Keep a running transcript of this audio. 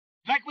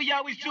we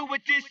always do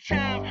at this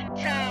time.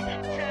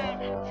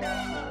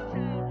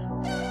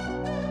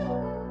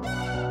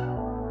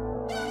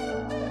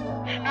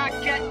 I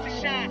got to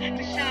shine,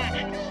 to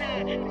shine, to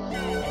shine, to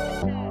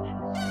shine.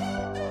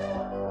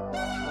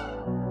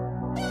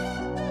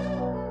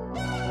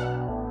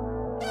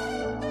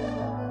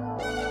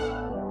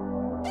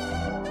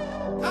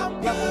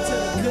 Welcome to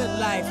the good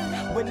life,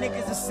 where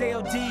niggas are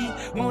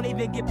CLD, won't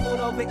even get pulled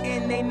over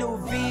in they new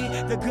V.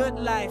 The good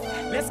life,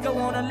 let's go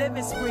on a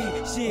living spree.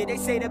 Shit, they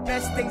say the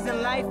best things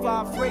in life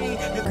are free.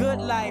 The good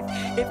life,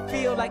 it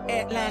feel like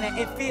Atlanta,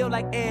 it feel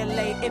like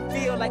LA, it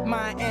feel like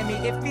Miami,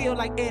 it feel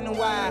like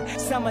NY,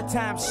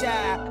 summertime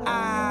shy.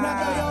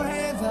 Now throw your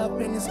hands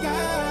up in the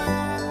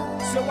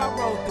sky. So I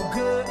rode the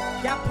good,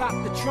 y'all pop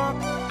the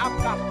trunk, I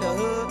pop the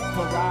hood,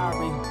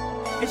 Ferrari.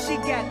 If she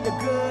got the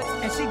goods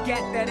and she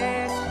got that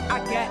ass, I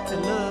got to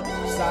look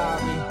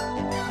sorry.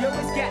 Yo,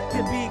 it's got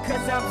to be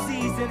cause I'm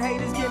seasoned.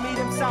 Haters give me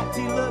them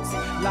salty looks.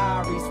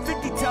 Lowry's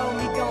 50 told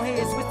me go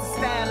ahead, switch the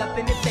style up.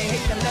 And if they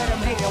hate, then let them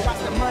hate and watch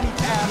the money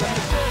pile up.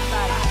 The good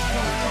life,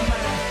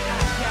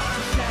 I got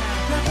to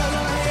shine. Now throw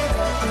your hands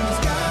up in the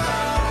sky.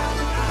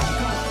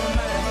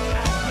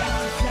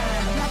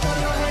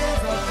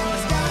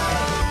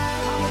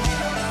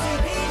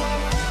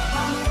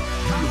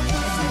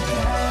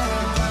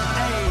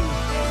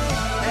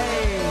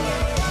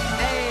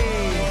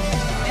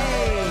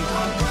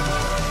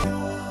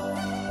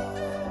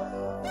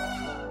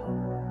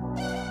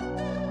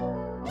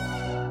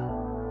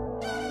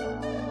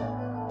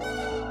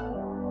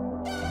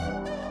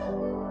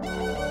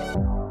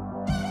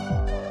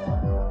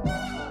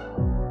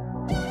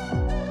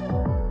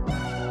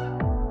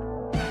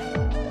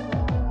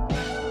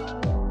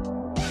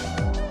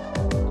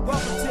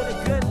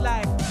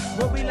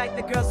 Like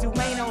the girls who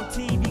ain't on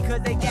TV cause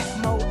they got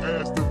more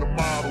ass than the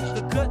models.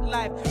 The good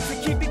life, to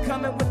keep it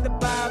coming with the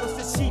bottles.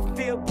 So she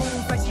feel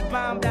booze like she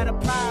bombed at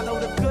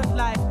Apollo. The good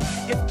life,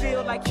 it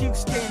feel like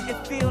Houston,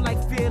 it feel like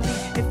Philly,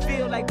 it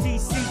feel like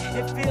DC,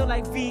 it feel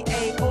like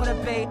VA or the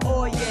Bay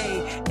or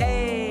yay.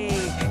 Hey,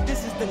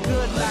 this is the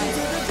good life.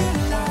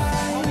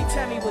 Homie,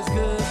 tell me what's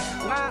good.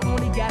 Why I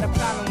only got a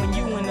problem when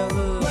you in the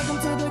hood? Welcome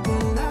to the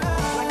good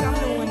life. Like I'm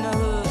new in the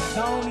hood.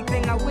 The only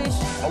thing I wish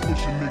a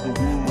nigga would.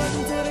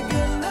 Welcome to the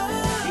good life.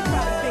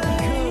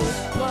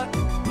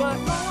 But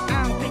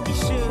I don't think you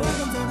should.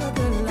 Welcome to the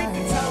good life.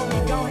 50 told me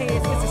go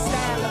ahead, switch the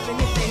style up. And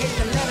if they hate,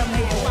 then let them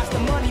hate and watch the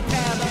money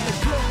pile up. The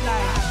good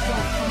life,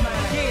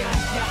 yeah,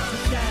 got to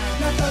shine.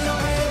 Now throw your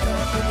hands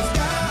up in the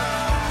sky.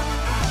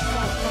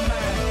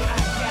 I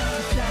got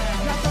to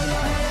shine. Now throw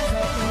your hands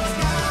up in the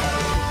sky.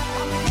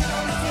 I'ma get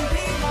on the TV,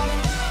 mama.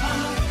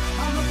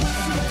 I'ma put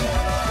you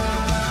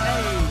down.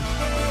 Hey.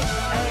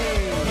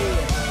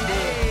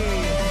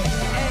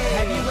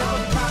 Have you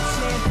ever popped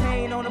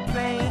champagne on a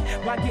plane?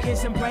 While getting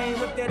some brain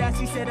with that ass,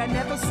 she said I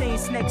never seen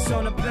snakes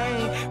on a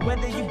plane.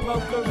 Whether you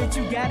broke or rich,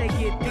 you gotta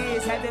get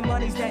this. Having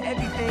money's not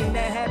everything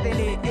that having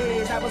it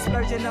is. I was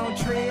splurging on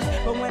trips,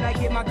 but when I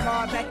get my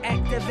car back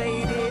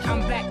activated,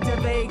 I'm back to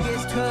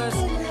Vegas. Cause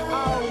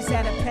I always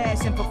had a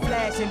passion for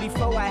flashing.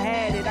 Before I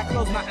had it, I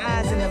closed my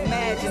eyes and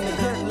imagined the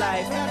good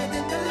life. Better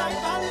than the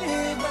life I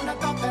lived when I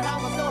thought that I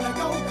was gonna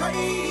go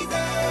crazy.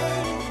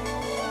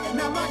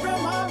 Now my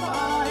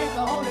grandmama is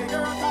the only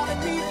girl calling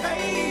me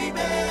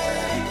baby.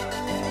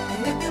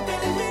 If you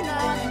feeling me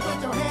now, you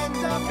put your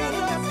hands up in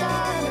the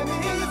sky. Let me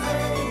hear you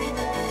say,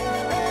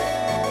 hey,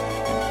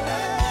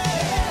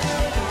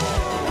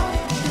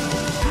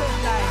 Good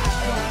life,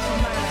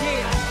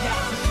 yeah,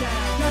 got to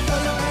shine. now throw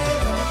your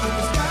hands up in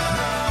the sky.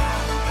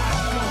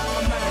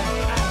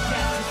 I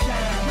got to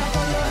shine. Now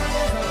throw your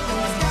hands up in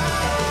the sky.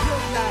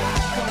 Good life,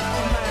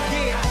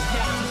 yeah,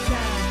 got to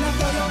shine. Now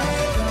throw your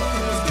hands up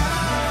in the sky.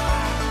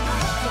 I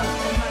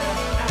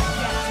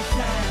got to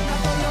shine. Now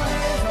throw your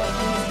hands up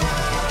in the sky.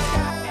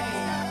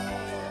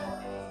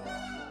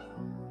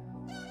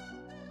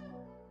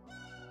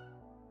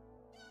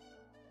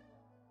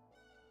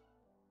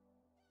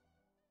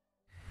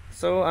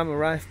 So I'm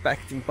arrived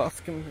back in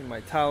Boscombe, in my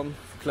town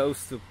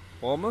close to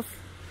Bournemouth,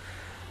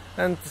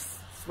 and the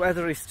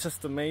weather is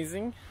just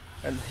amazing.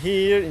 And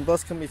here in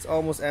Boscombe it's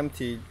almost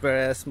empty,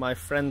 whereas my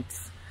friend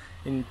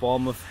in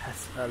Bournemouth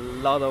has a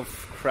lot of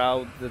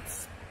crowded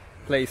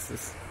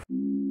places.